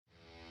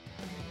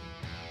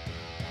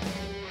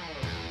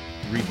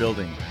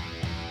rebuilding.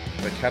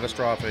 The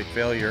catastrophic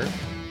failure,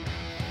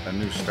 a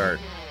new start,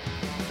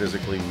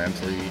 physically,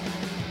 mentally,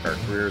 our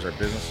careers, our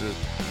businesses.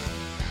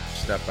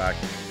 Step back,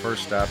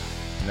 first step,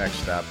 next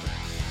step.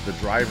 The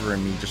driver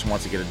in me just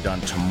wants to get it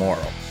done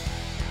tomorrow.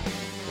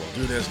 We'll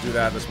do this, do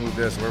that, let's move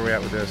this, where are we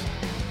at with this?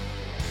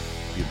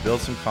 You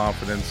build some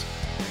confidence,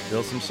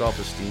 build some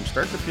self-esteem,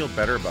 start to feel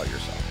better about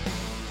yourself.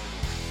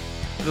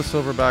 The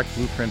Silverback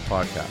Blueprint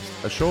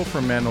Podcast, a show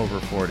for men over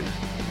 40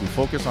 who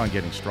focus on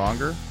getting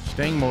stronger,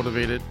 staying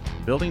motivated,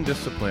 building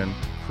discipline,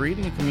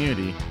 creating a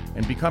community,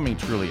 and becoming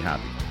truly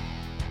happy.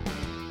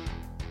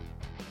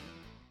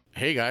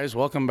 Hey guys,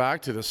 welcome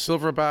back to the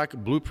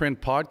Silverback Blueprint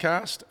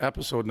Podcast,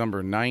 episode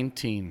number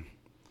 19.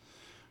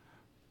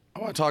 I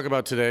want to talk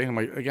about today, and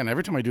again,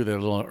 every time I do that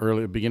little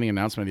early beginning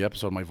announcement of the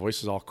episode, my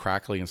voice is all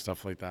crackly and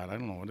stuff like that. I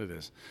don't know what it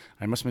is.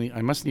 I must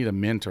need a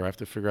mint, or I have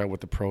to figure out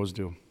what the pros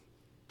do.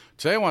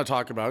 Today I want to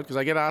talk about, because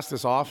I get asked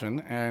this often,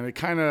 and it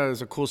kind of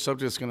is a cool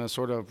subject that's going to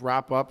sort of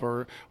wrap up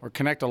or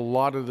connect a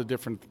lot of the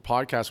different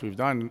podcasts we've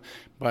done.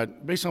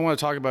 But basically I want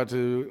to talk about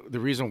the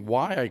reason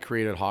why I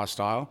created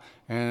HOSTYLE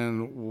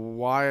and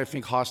why I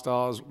think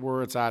HOSTYLE is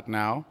where it's at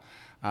now,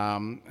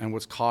 and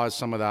what's caused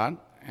some of that.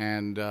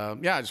 And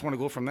I just want to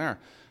go from there.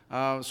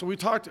 So we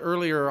talked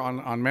earlier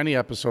on many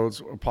episodes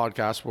or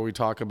podcasts where we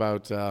talk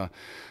about, the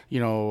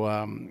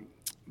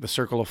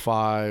circle of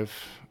five,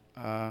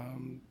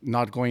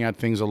 not going at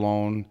things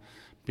alone,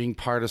 being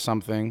part of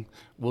something.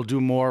 We'll do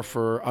more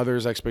for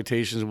others'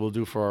 expectations than we'll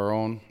do for our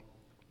own.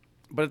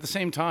 But at the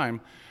same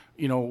time,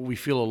 we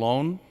feel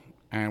alone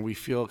and we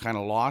feel kind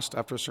of lost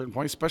after a certain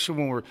point, especially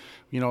when we're,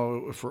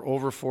 if we're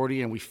over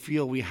 40 and we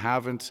feel we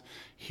haven't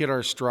hit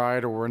our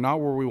stride or we're not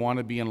where we want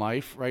to be in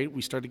life, right?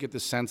 We start to get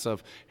this sense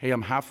of, hey,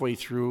 I'm halfway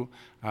through.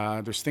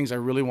 There's things I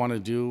really want to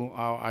do,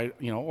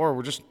 or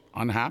we're just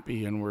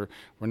unhappy and we're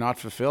not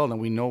fulfilled and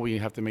we know we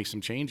have to make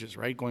some changes,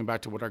 right? Going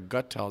back to what our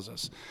gut tells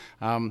us.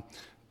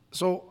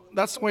 So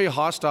that's the way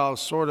HOSTYLE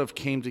sort of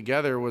came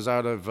together, was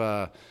out of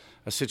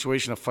a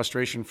situation of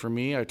frustration for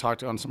me. I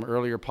talked on some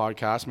earlier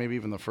podcasts, maybe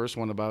even the first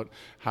one, about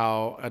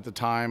how at the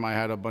time I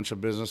had a bunch of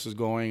businesses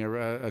going,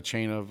 a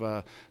chain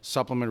of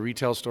supplement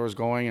retail stores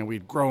going, and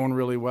we'd grown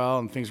really well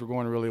and things were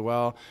going really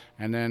well.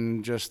 And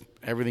then just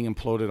everything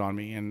imploded on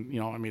me. And,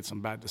 I made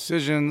some bad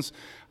decisions.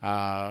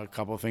 A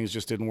couple of things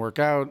just didn't work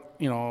out,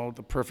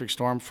 the perfect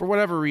storm. For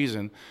whatever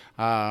reason,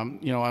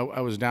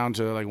 I was down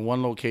to like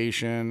one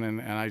location and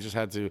I just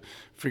had to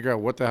figure out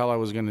what the hell I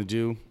was going to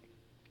do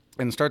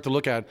and start to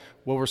look at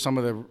what were some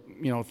of the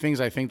things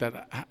I think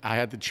that I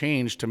had to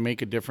change to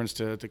make a difference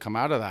to come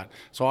out of that.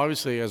 So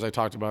obviously, as I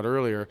talked about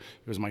earlier,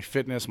 it was my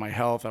fitness, my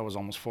health. I was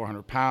almost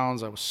 400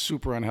 pounds. I was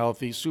super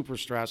unhealthy, super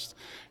stressed,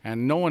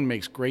 and no one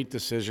makes great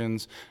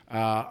decisions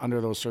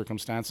under those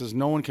circumstances.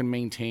 No one can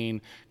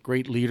maintain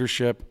great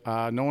leadership.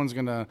 No one's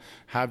going to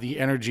have the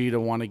energy to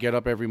want to get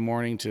up every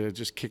morning to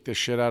just kick the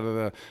shit out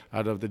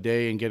of the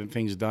day and get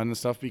things done and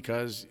stuff,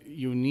 because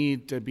you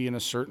need to be in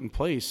a certain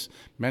place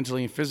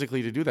mentally and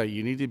physically to do that.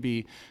 You need to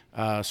be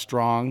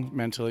strong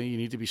mentally, you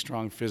need to be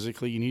strong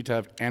physically, you need to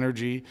have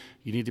energy,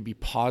 you need to be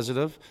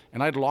positive.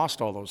 And I'd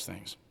lost all those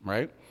things,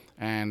 right?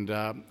 And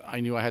I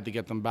knew I had to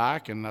get them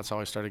back, and that's how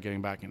I started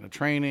getting back into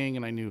training.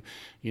 And I knew,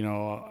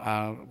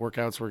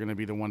 workouts were going to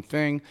be the one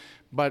thing.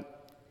 But,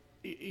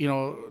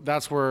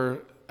 that's where,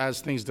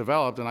 as things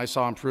developed and I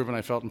saw improvement,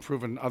 I felt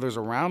improvement, and others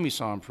around me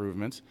saw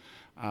improvement,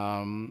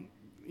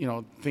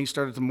 things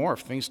started to morph.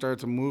 Things started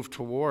to move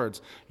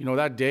towards,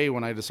 that day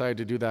when I decided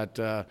to do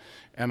that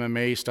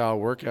MMA style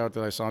workout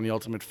that I saw in The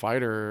Ultimate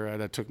Fighter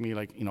that took me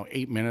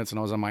 8 minutes and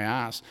I was on my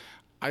ass.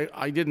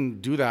 I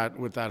didn't do that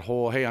with that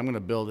whole, hey, I'm going to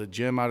build a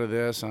gym out of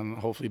this and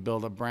hopefully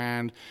build a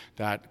brand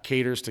that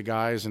caters to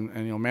guys and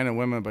men and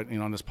women, but,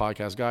 on this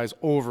podcast, guys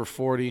over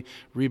 40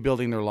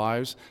 rebuilding their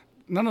lives.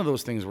 None of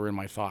those things were in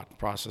my thought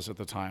process at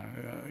the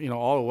time.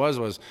 All it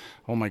was,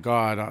 oh my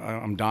God,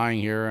 I'm dying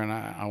here, and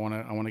I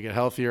want to get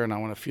healthier, and I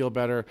want to feel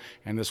better.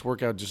 And this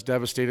workout just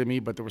devastated me,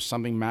 but there was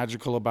something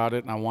magical about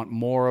it, and I want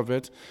more of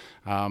it.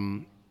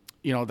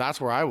 That's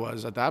where I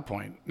was at that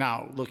point.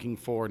 Now, looking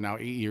forward,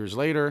 8 years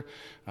later,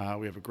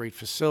 we have a great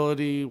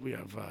facility. We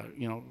have,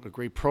 the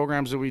great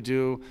programs that we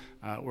do.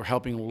 We're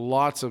helping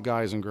lots of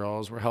guys and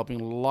girls. We're helping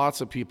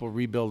lots of people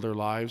rebuild their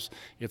lives.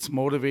 It's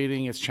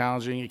motivating. It's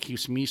challenging. It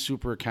keeps me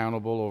super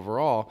accountable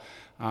overall.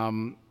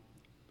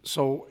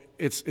 So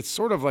it's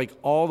sort of like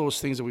all those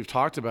things that we've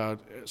talked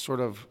about sort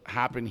of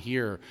happen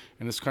here.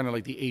 And it's kind of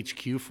like the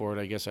HQ for it,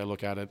 I guess I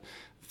look at it,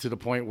 to the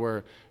point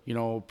where,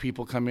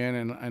 people come in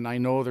and I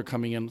know they're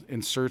coming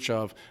in search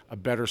of a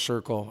better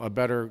circle, a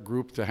better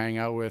group to hang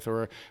out with,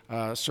 or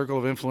a circle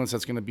of influence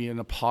that's going to be in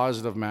a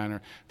positive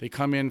manner. They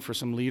come in for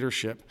some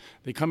leadership.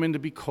 They come in to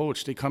be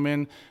coached. They come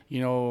in,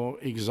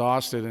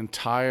 exhausted and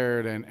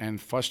tired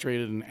and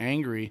frustrated and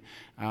angry.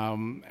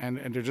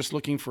 And they're just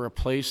looking for a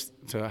place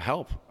to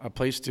help, a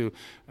place to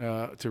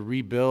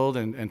rebuild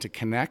and to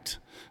connect,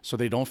 so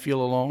they don't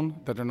feel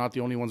alone, that they're not the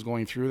only ones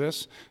going through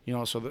this.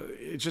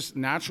 It just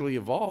naturally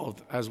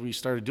evolved as we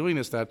started doing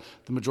this, that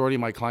the majority of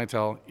my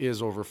clientele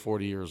is over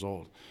 40 years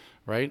old.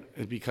 right?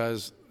 It's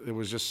because it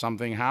was just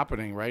something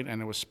happening, right?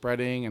 And it was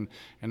spreading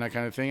and that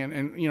kind of thing.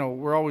 And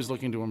we're always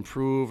looking to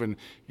improve and,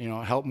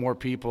 help more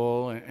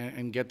people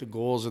and get the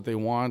goals that they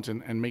want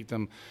and make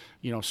them,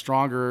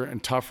 stronger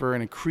and tougher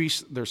and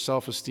increase their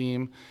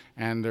self-esteem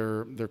and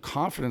their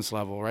confidence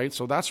level, right?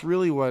 So that's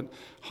really what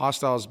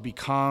HOSTYLE has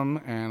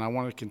become, and I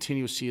want to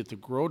continue to see it to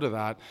grow to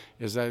that,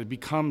 is that it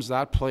becomes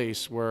that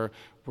place where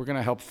we're going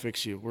to help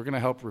fix you. We're going to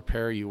help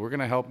repair you. We're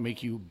going to help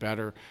make you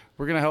better.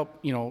 We're going to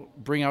help,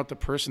 bring out the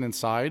person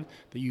inside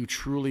that you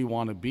truly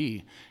want to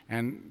be.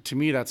 And to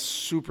me, that's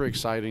super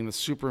exciting. That's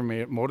super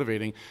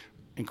motivating,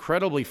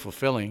 incredibly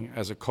fulfilling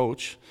as a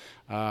coach,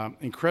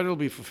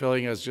 incredibly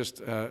fulfilling as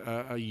just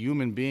a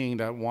human being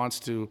that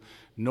wants to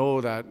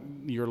know that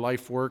your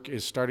life work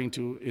is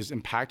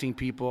impacting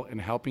people and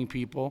helping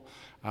people.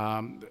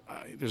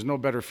 There's no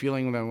better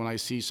feeling than when I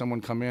see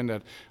someone come in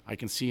that I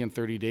can see in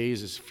 30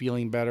 days is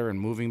feeling better and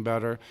moving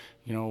better.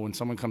 When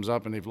someone comes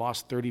up and they've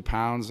lost 30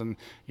 pounds and,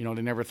 they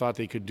never thought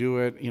they could do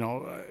it,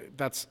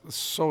 that's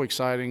so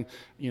exciting.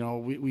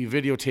 We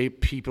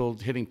videotape people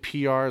hitting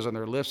PRs on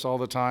their lifts all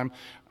the time.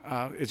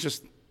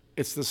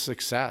 It's the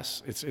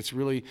success. It's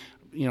really,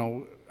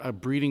 a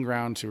breeding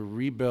ground to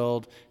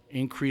rebuild,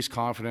 increase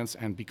confidence,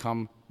 and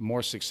become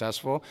more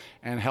successful,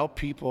 and help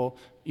people,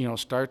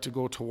 start to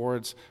go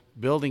towards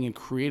building and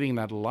creating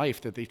that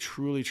life that they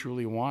truly,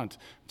 truly want,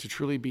 to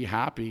truly be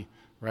happy,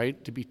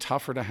 right? To be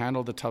tougher, to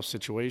handle the tough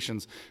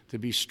situations, to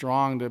be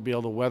strong, to be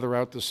able to weather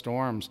out the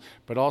storms,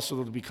 but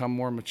also to become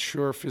more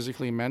mature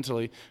physically,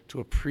 mentally,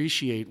 to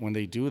appreciate when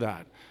they do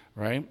that.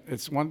 Right?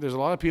 There's a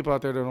lot of people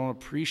out there that don't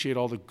appreciate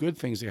all the good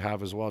things they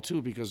have as well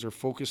too, because they're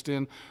focused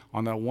in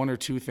on that one or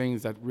two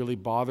things that really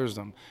bothers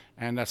them.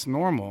 And that's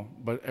normal,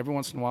 but every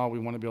once in a while we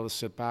want to be able to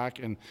sit back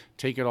and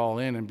take it all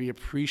in and be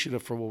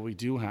appreciative for what we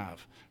do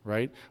have,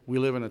 right? We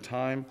live in a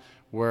time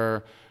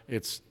where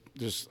it's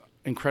just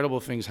incredible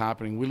things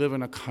happening. We live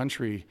in a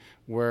country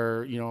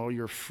where,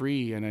 you're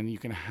free and then you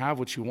can have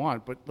what you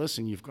want. But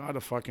listen, you've got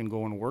to fucking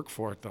go and work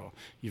for it though.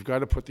 You've got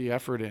to put the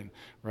effort in,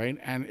 right?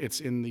 And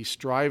it's in the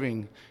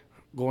striving,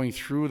 going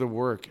through the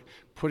work,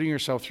 putting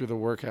yourself through the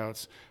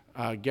workouts,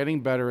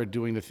 getting better at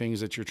doing the things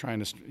that you're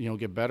trying to,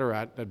 get better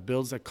at, that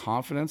builds that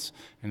confidence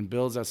and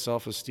builds that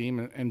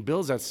self-esteem and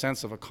builds that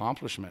sense of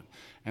accomplishment.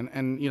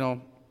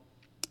 And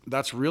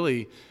that's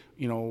really,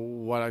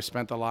 what I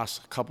spent the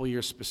last couple of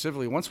years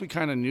specifically. Once we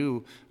kind of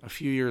knew a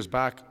few years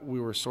back, we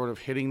were sort of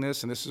hitting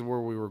this and this is where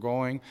we were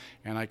going.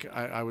 And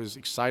I was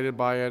excited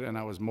by it and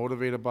I was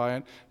motivated by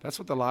it. That's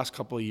what the last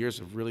couple of years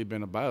have really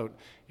been about,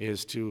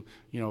 is to,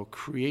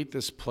 create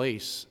this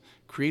place,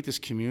 create this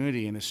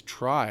community and this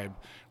tribe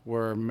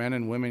where men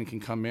and women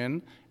can come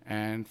in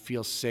and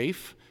feel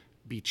safe,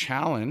 be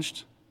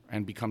challenged,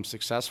 and become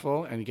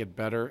successful and get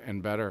better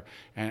and better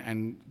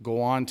and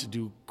go on to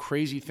do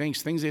crazy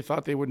things they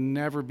thought they would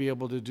never be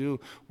able to do,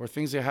 or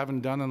things they haven't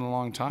done in a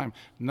long time.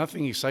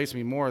 Nothing excites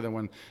me more than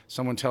when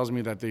someone tells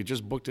me that they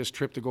just booked this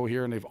trip to go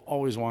here and they've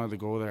always wanted to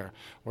go there,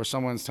 or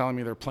someone's telling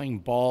me they're playing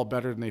ball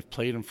better than they've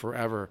played in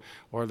forever,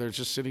 or they're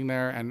just sitting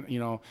there and,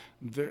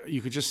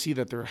 you could just see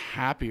that they're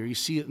happy, or you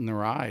see it in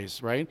their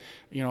eyes, right?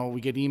 We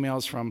get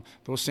emails from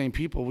those same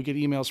people. We get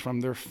emails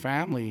from their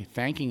family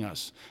thanking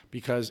us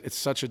because it's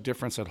such a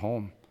difference at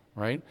home,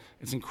 right?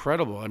 It's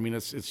incredible. I mean,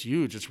 it's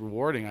huge. It's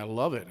rewarding. I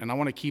love it. And I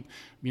want to keep,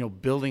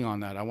 building on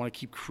that. I want to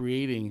keep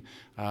creating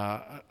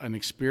an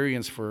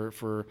experience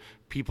for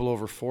people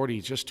over 40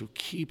 just to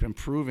keep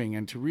improving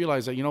and to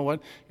realize that,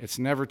 it's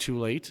never too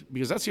late.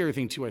 Because that's the other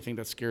thing too, I think,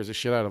 that scares the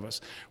shit out of us.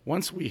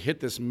 Once we hit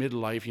this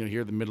midlife,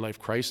 hear the midlife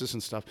crisis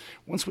and stuff.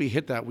 Once we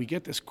hit that, we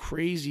get this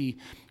crazy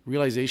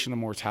realization of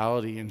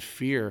mortality and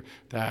fear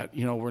that,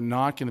 we're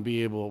not going to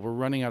be able, we're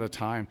running out of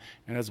time.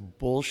 And that's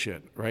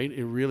bullshit, right?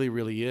 It really,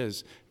 really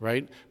is,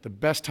 right? The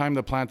best time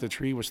to plant the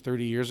tree was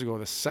 30 years ago.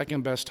 The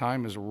second best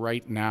time is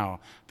right now.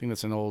 I think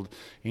that's an old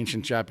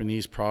ancient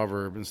Japanese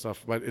proverb and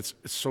stuff, but it's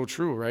so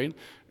true, right?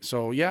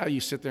 So yeah,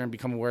 you sit there and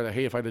become aware that,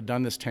 hey, if I'd have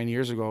done this 10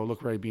 years ago,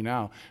 look where I'd be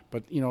now.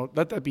 But,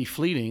 let that be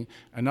fleeting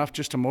enough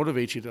just to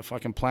motivate you to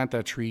fucking plant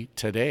that tree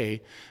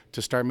today,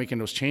 to start making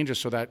those changes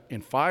so that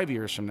in 5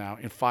 years from now,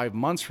 in 5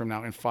 months from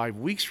now, in 5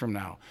 weeks from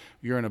now,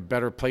 you're in a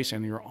better place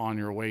and you're on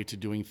your way to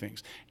doing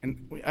things.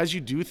 And as you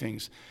do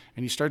things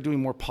and you start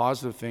doing more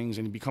positive things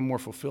and you become more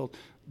fulfilled,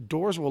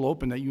 doors will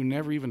open that you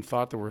never even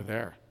thought that were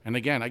there. And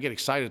again, I get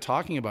excited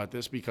talking about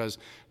this because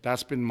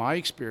that's been my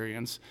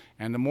experience.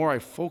 And the more I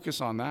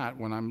focus on that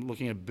when I'm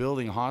looking at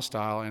building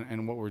HOSTYLE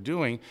and what we're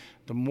doing,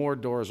 the more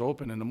doors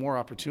open and the more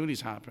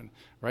opportunities happen,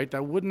 right?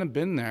 That wouldn't have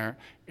been there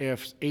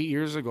if 8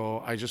 years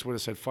ago I just would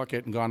have said fuck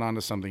it and gone on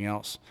to something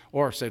else,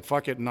 or said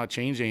fuck it and not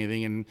change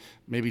anything and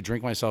maybe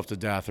drink myself to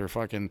death, or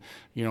fucking,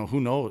 who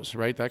knows,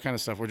 right? That kind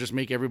of stuff, or just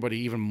make everybody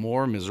even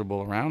more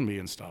miserable around me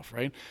and stuff,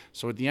 right?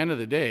 So at the end of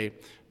the day,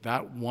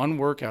 that one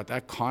workout,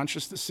 that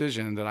conscious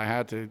decision that I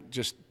had to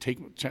just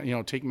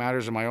take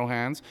matters in my own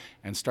hands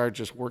and start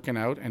just working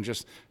out and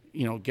just,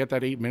 get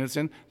that 8 minutes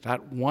in,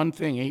 that one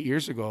thing 8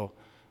 years ago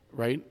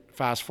right?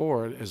 Fast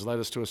forward has led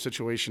us to a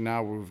situation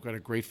now where we've got a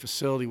great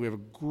facility. We have a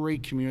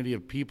great community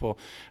of people,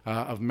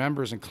 of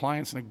members and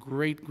clients, and a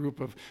great group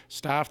of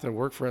staff that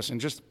work for us,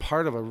 and just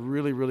part of a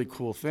really, really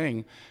cool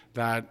thing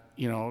that,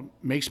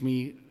 makes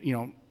me,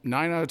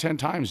 9 out of 10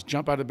 times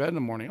jump out of bed in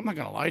the morning. I'm not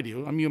going to lie to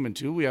you. I'm human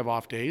too. We have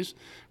off days,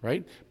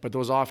 right? But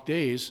those off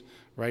days,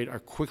 right, are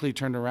quickly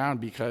turned around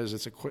because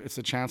it's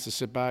a chance to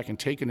sit back and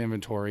take an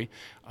inventory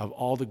of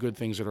all the good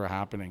things that are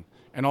happening.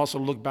 And also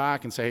look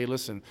back and say, hey,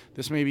 listen,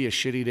 this may be a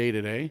shitty day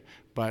today,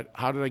 but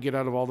how did I get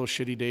out of all those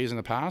shitty days in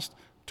the past?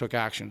 Took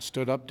action,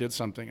 stood up, did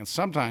something. And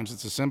sometimes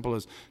it's as simple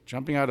as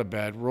jumping out of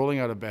bed, rolling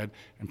out of bed,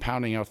 and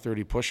pounding out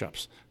 30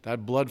 push-ups.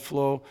 That blood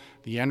flow,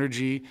 the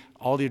energy,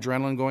 all the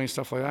adrenaline going,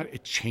 stuff like that,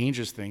 it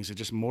changes things. It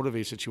just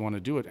motivates that you want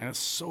to do it. And it's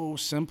so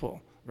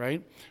simple,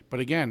 right? But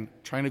again,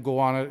 trying to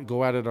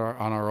go at it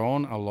on our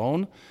own,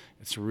 alone,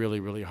 it's really,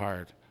 really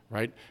hard.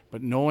 Right?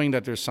 But knowing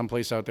that there's some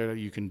place out there that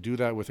you can do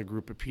that with a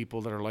group of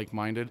people that are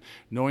like-minded,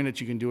 knowing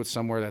that you can do it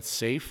somewhere that's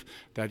safe,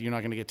 that you're not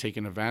going to get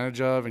taken advantage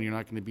of, and you're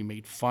not going to be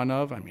made fun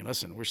of. I mean,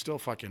 listen, we're still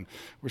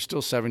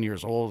 7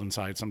 years old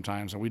inside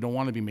sometimes, and we don't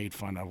want to be made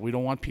fun of. We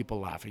don't want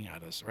people laughing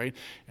at us, right?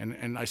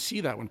 And I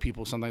see that when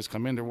people sometimes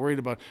come in, they're worried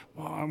about,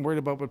 I'm worried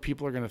about what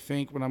people are going to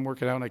think when I'm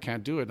working out and I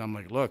can't do it. And I'm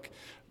like, look,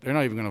 they're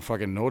not even going to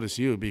fucking notice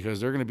you, because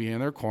they're going to be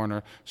in their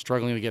corner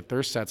struggling to get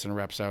their sets and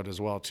reps out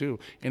as well too.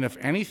 And if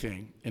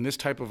anything, in this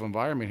type of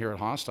environment here at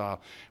HOSTYLE,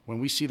 when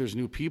we see there's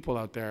new people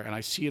out there, and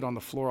I see it on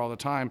the floor all the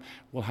time,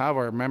 we'll have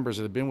our members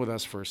that have been with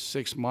us for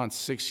 6 months,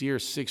 6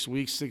 years, 6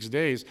 weeks, 6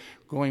 days,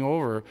 going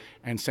over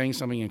and saying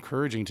something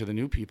encouraging to the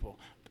new people.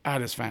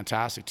 That is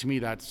fantastic. To me,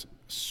 that's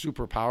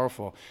super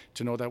powerful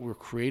to know that we're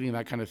creating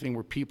that kind of thing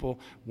where people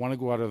want to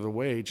go out of their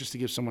way just to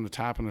give someone a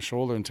tap on the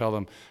shoulder and tell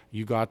them,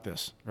 you got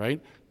this,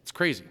 right? It's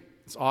crazy.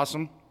 It's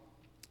awesome.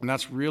 And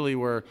that's really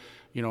where,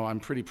 I'm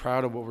pretty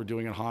proud of what we're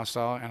doing at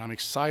HOSTYLE, and I'm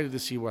excited to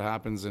see what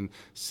happens in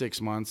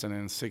 6 months and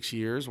in 6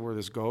 years, where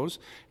this goes.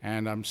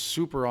 And I'm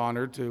super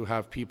honored to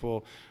have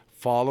people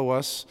follow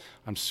us.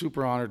 I'm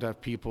super honored to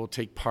have people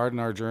take part in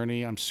our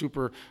journey. I'm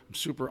super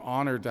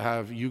honored to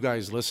have you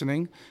guys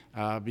listening,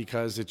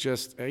 because it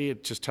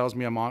just tells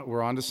me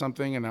we're onto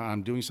something, and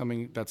I'm doing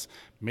something that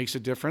makes a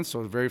difference. So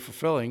it's very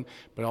fulfilling,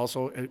 but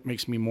also it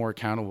makes me more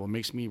accountable. It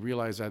makes me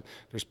realize that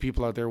there's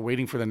people out there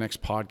waiting for the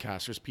next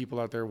podcast. There's people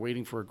out there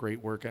waiting for a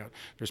great workout.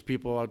 There's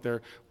people out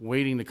there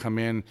waiting to come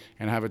in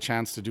and have a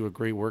chance to do a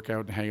great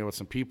workout and hang out with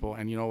some people.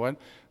 And you know what?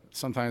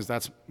 Sometimes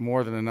that's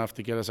more than enough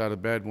to get us out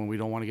of bed when we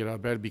don't want to get out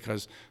of bed,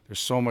 because there's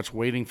so much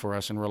waiting for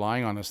us and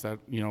relying on us that,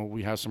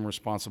 we have some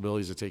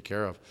responsibilities to take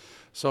care of.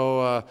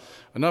 So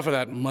enough of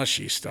that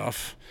mushy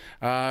stuff.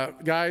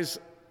 Guys,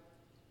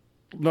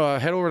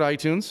 head over to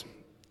iTunes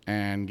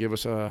and give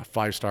us a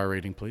 5-star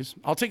rating, please.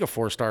 I'll take a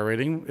 4-star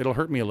rating. It'll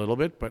hurt me a little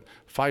bit, but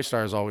 5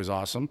 stars is always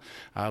awesome.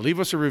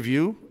 Leave us a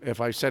review. If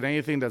I've said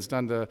anything that's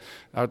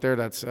out there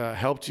that's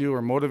helped you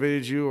or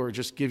motivated you or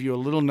just give you a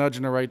little nudge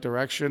in the right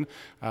direction,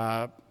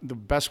 the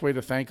best way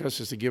to thank us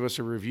is to give us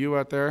a review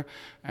out there.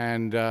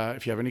 And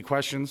if you have any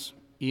questions,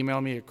 email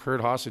me at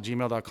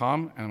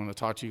kurthaas@gmail.com, and I'm going to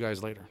talk to you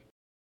guys later.